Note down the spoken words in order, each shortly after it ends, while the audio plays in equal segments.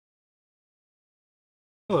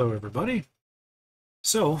Hello, everybody.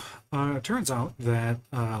 So, it turns out that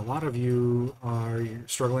a lot of you are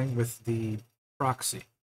struggling with the proxy.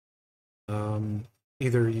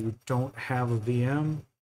 Either you don't have a VM,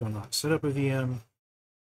 don't know how to set up a VM,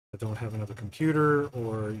 don't have another computer,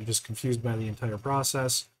 or you're just confused by the entire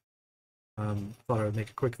process. Thought I would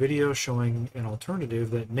make a quick video showing an alternative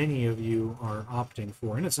that many of you are opting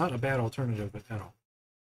for, and it's not a bad alternative at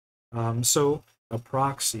all. So, a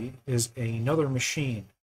proxy is another machine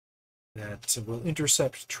that will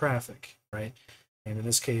intercept traffic, right? And in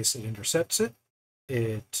this case, it intercepts it,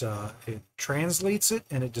 it translates it,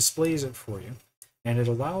 and it displays it for you. And it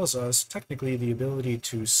allows us technically the ability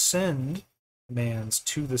to send commands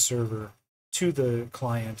to the server, to the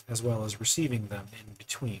client, as well as receiving them in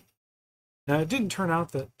between. Now, it didn't turn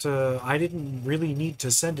out that I didn't really need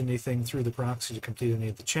to send anything through the proxy to complete any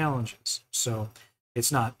of the challenges. So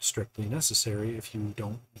it's not strictly necessary if you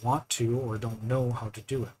don't want to or don't know how to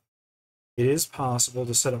do it. It is possible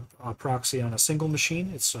to set up a proxy on a single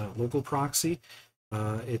machine. It's a local proxy.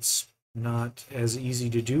 It's not as easy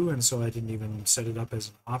to do, and so I didn't even set it up as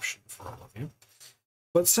an option for all of you.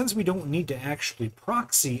 But since we don't need to actually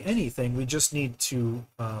proxy anything, we just need to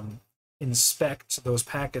inspect those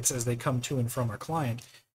packets as they come to and from our client,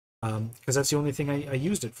 because that's the only thing I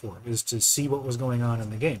used it for, is to see what was going on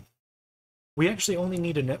in the game. We actually only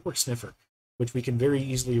need a network sniffer, which we can very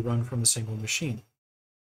easily run from a single machine.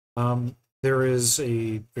 There is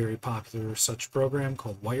a very popular such program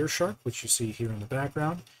called Wireshark, which you see here in the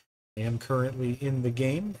background. I am currently in the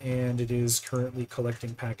game, and it is currently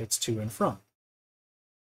collecting packets to and from.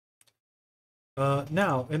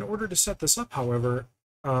 Now, in order to set this up, however,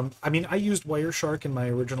 I used Wireshark in my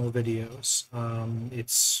original videos.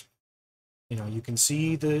 You can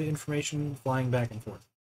see the information flying back and forth.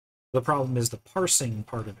 The problem is the parsing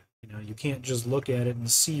part of it. You can't just look at it and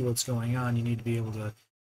see what's going on. You need to be able to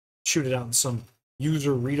shoot it out in some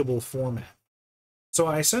user-readable format. So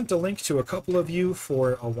I sent a link to a couple of you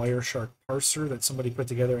for a Wireshark parser that somebody put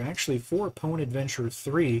together, actually for Pwn Adventure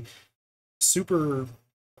 3.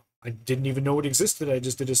 I didn't even know it existed. I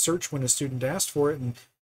just did a search when a student asked for it, and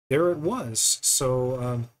there it was.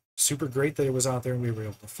 So super great that it was out there and we were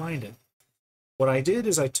able to find it. What I did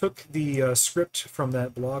is I took the script from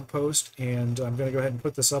that blog post, and I'm going to go ahead and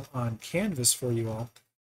put this up on Canvas for you all.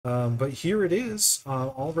 But here it is,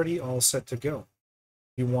 already all set to go.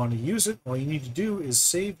 If you want to use it, all you need to do is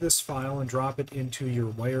save this file and drop it into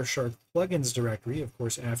your Wireshark plugins directory, of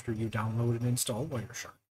course, after you download and install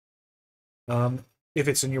Wireshark. If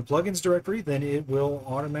it's in your plugins directory, then it will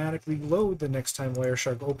automatically load the next time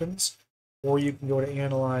Wireshark opens, or you can go to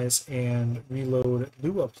Analyze and reload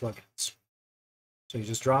Lua plugins. So you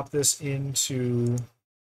just drop this into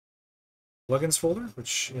plugins folder,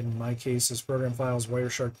 which in my case is program files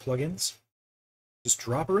Wireshark plugins. Just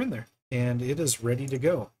drop her in there, and it is ready to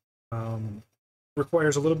go.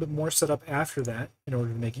 Requires a little bit more setup after that in order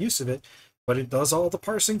to make use of it, but it does all the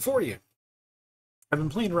parsing for you. I've been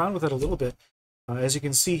playing around with it a little bit. As you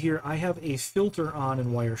can see here, I have a filter on in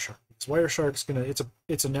Wireshark. Wireshark's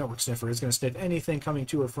it's a network sniffer. It's gonna sniff anything coming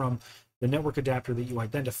to or from the network adapter that you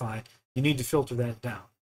identify. You need to filter that down.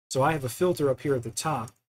 So I have a filter up here at the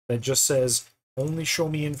top that just says, only show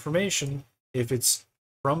me information if it's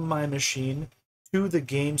from my machine to the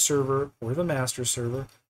game server or the master server,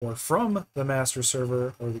 or from the master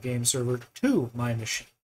server or the game server to my machine.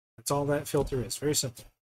 That's all that filter is. Very simple.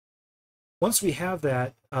 Once we have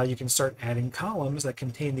that, you can start adding columns that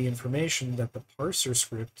contain the information that the parser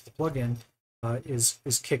script, the plugin,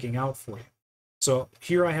 is kicking out for you. So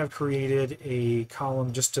here I have created a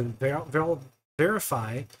column just to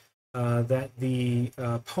verify that the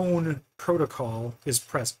Pwn protocol is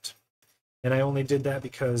present. And I only did that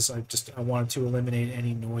because I wanted to eliminate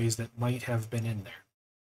any noise that might have been in there.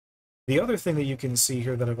 The other thing that you can see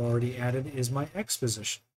here that I've already added is my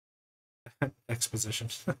exposition. Exposition.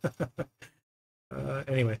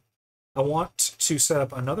 Anyway, I want to set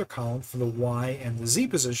up another column for the Y and the Z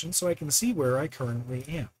position so I can see where I currently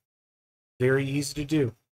am. Very easy to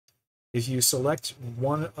do. If you select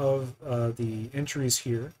one of the entries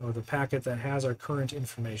here, or the packet that has our current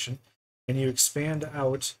information, and you expand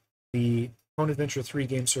out the Pwn Adventure 3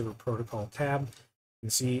 Game Server Protocol tab, you can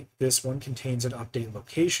see this one contains an update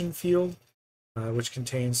location field, which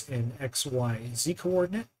contains an X, Y, Z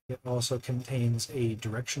coordinate. It also contains a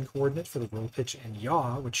direction coordinate for the roll, pitch, and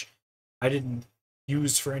yaw, which I didn't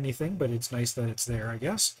use for anything, but it's nice that it's there, I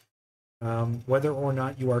guess. Whether or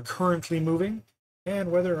not you are currently moving,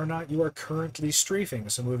 and whether or not you are currently strafing,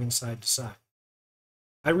 so moving side to side.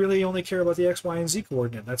 I really only care about the X, Y, and Z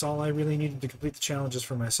coordinate. That's all I really needed to complete the challenges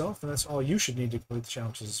for myself, and that's all you should need to complete the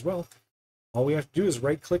challenges as well. All we have to do is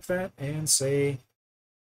right click that and say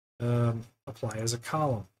apply as a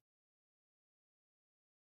column.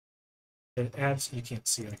 It adds, you can't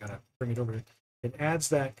see it, I gotta bring it over. It adds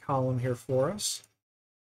that column here for us,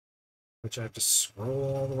 which I have to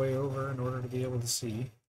scroll all the way over in order to be able to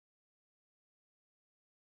see.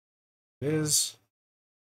 It is.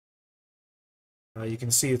 You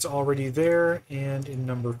can see it's already there and in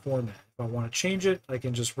number format. If I want to change it, I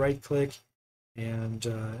can just right click and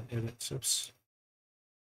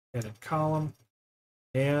edit column,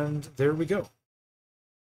 and there we go.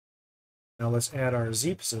 Now let's add our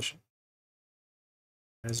Z position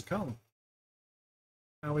as a column.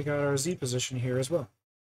 Now we got our Z position here as well.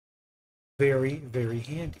 Very, very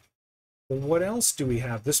handy. Well, what else do we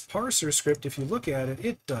have? This parser script, if you look at it,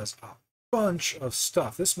 it does a bunch of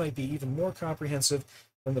stuff. This might be even more comprehensive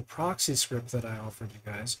than the proxy script that I offered you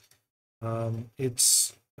guys.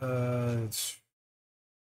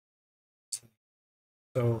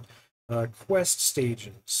 Quest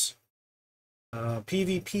stages,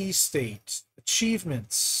 PvP state,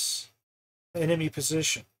 achievements, enemy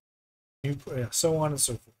position, so on and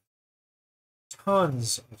so forth.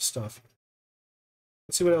 Tons of stuff here.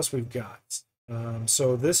 Let's see what else we've got.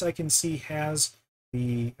 So this I can see has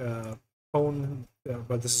the phone,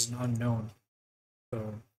 but this is an unknown.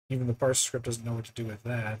 So even the parse script doesn't know what to do with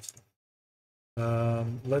that.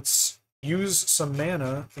 Let's use some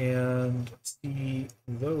mana and see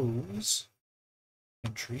those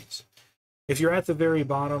entries. If you're at the very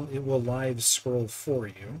bottom, it will live scroll for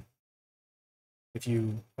you. If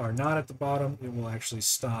you are not at the bottom, it will actually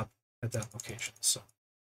stop at that location. So,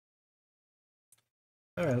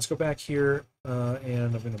 all right, let's go back here,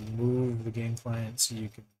 and I'm going to move the game client so you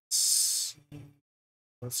can see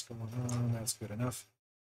what's going on. That's good enough.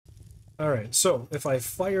 All right, so if I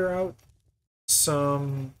fire out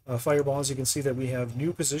some fireballs, you can see that we have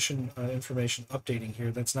new position information updating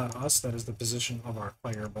here. That's not us, that is the position of our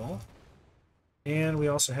fireball. And we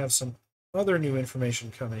also have some other new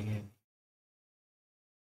information coming in.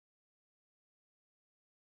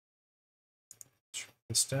 Shrink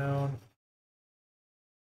this down.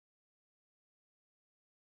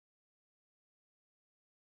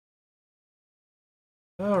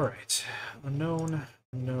 All right, unknown.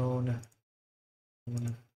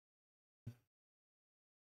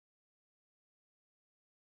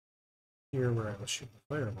 Here where I was shooting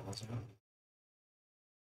the fireballs out.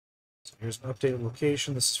 So here's an updated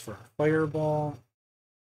location. This is for our fireball.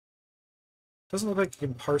 Doesn't look like you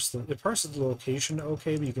can parse it parses the location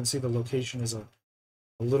okay, but you can see the location is a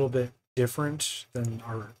little bit different than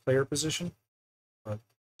our player position. But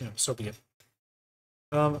so be it.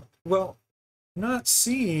 Well, not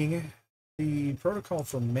seeing the protocol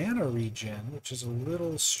for mana regen, which is a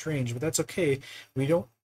little strange, but that's okay. We don't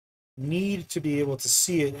need to be able to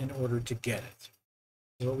see it in order to get it.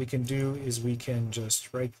 So what we can do is we can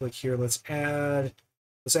just right click here. Let's add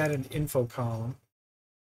an info column.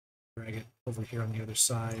 Drag it over here on the other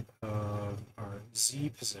side of our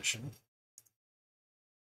Z position.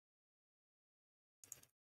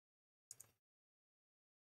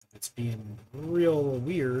 It's being real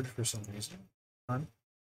weird for some reason. All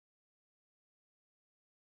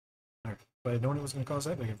right. If I had known it was going to cause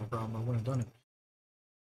that big of a problem, I wouldn't have done it.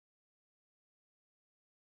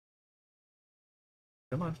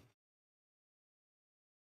 Come on.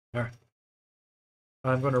 All right.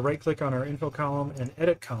 I'm going to right click on our info column and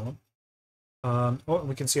edit column.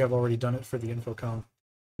 We can see I've already done it for the info column.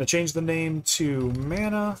 I'm going to change the name to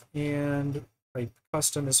mana, and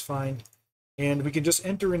custom is fine. And we can just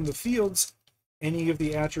enter in the fields any of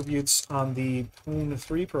the attributes on the Pwn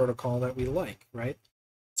 3 protocol that we like, right?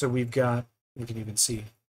 So we can even see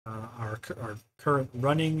our current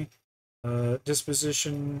running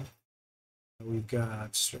disposition. We've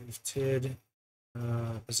got strafe tid,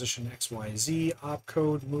 position XYZ,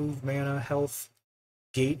 opcode, move, mana, health,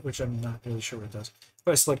 gate, which I'm not really sure what it does. If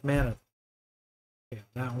I select mana, okay,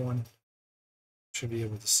 that one, should be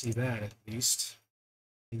able to see that at least.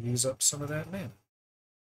 Use up some of that mana.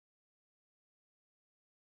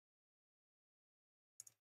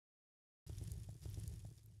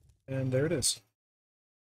 And there it is.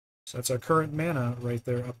 So that's our current mana right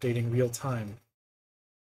there, updating real time.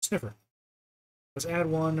 Sniffer. Let's add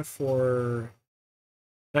one for...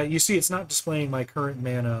 Now you see it's not displaying my current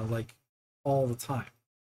mana like all the time,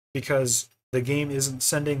 because the game isn't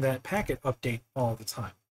sending that packet update all the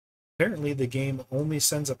time. Apparently the game only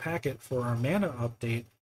sends a packet for our mana update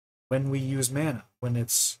when we use mana, when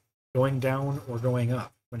it's going down or going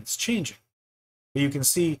up, when it's changing. But you can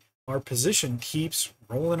see our position keeps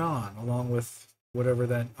rolling on along with whatever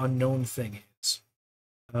that unknown thing is.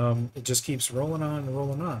 It just keeps rolling on and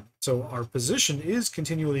rolling on. So our position is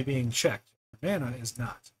continually being checked. Mana is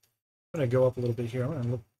not. I'm going to go up a little bit here. I'm going to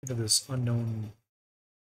look into this unknown.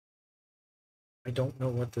 I don't know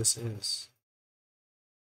what this is.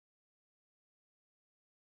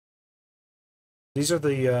 These are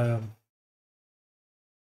the...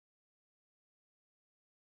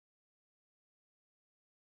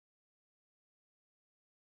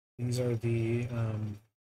 these are the...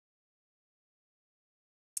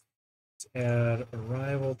 let's add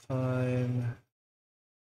arrival time.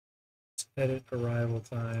 Let's edit arrival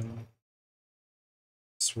time.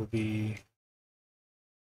 This will be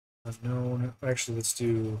unknown. Actually, let's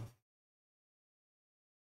do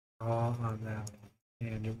raw on that one.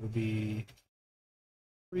 And it will be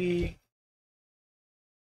 3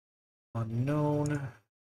 unknown.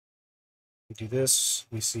 We do this,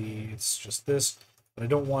 we see it's just this, but I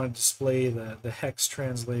don't want to display the hex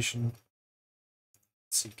translation.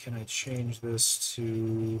 Let's see, can I change this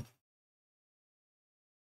to...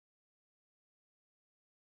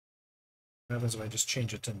 what happens if I just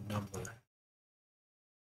change it to number?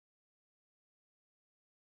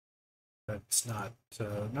 That's not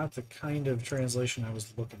not the kind of translation I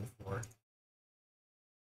was looking for.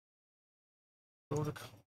 Protocol.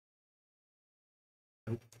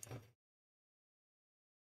 Nope.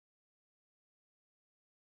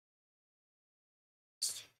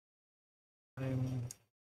 Time.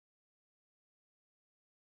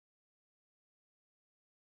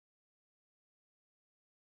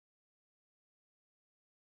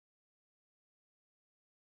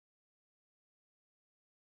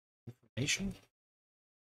 Information.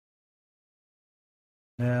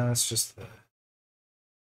 Nah, that's just the...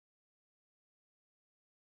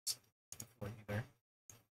 there.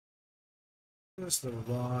 Here's the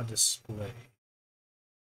raw display.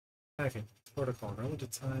 Packet, protocol,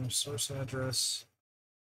 relative time, source address.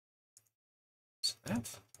 Is that?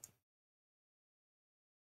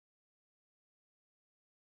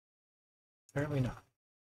 Apparently not.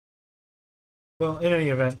 Well, in any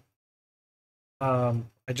event,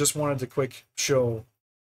 I just wanted to quick show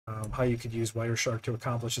how you could use Wireshark to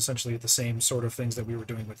accomplish essentially the same sort of things that we were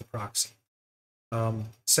doing with the proxy.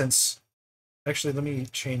 Since, actually, let me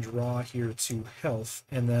change raw here to health,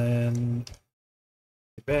 and then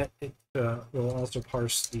I bet it will also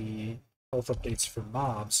parse the health updates for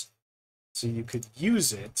mobs, so you could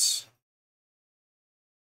use it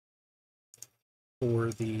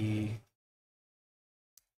for the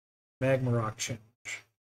magma rock change.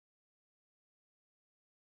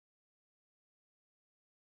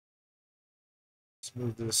 Let's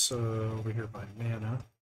move this over here by mana.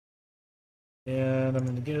 And I'm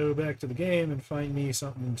going to go back to the game and find me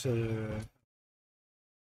something to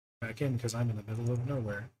back in because I'm in the middle of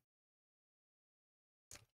nowhere.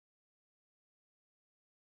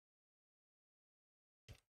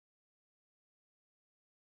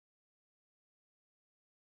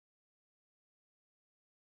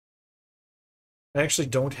 I actually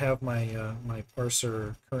don't have my my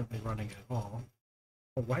parser currently running at all.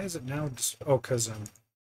 Oh, why is it now just... oh, because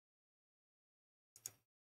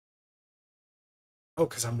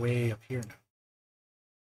I'm way up here now.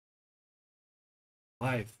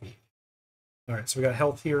 Live feed. All right, so we got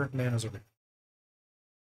health here, mana's over here.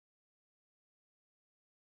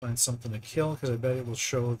 Find something to kill because I bet it will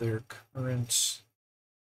show their current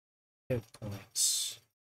hit points.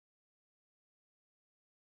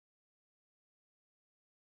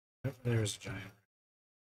 Oh, there's a giant.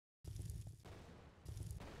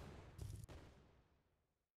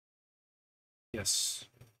 Yes,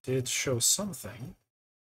 it did show something.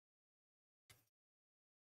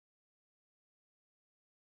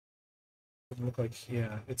 Doesn't look like,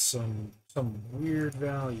 yeah, it's some weird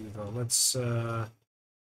value though. Let's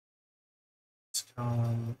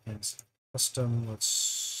column and custom.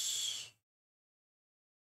 Let's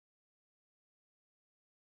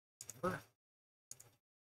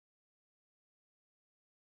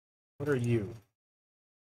what are you?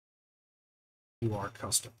 You are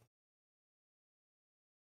custom.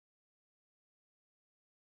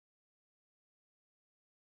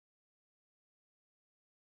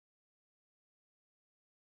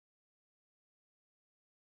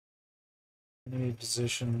 Enemy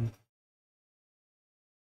position.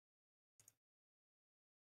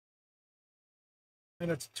 I'm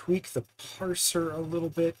gonna have to tweak the parser a little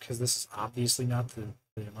bit because this is obviously not the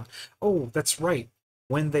amount. Oh, that's right.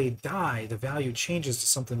 When they die, the value changes to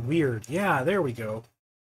something weird. Yeah, there we go.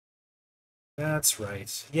 That's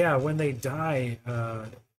right. Yeah, when they die,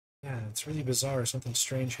 yeah, it's really bizarre. Something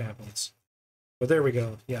strange happens. But there we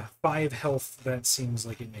go. Yeah, 5 health. That seems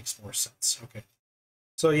like it makes more sense. Okay.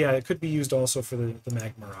 So yeah, it could be used also for the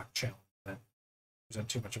Magma Rock challenge. That wasn't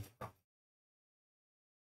too much of a problem.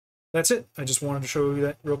 That's it. I just wanted to show you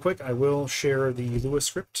that real quick. I will share the Lua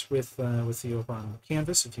script with you up on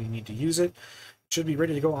Canvas if you need to use it. It should be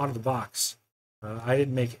ready to go out of the box. I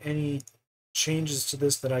didn't make any changes to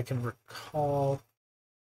this that I can recall.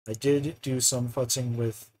 I did do some futzing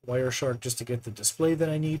with Wireshark just to get the display that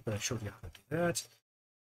I need, but I showed you how to do that.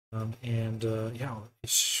 Yeah,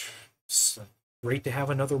 it's great to have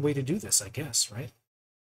another way to do this, I guess, right?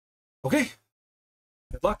 Okay.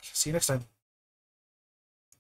 Good luck. See you next time.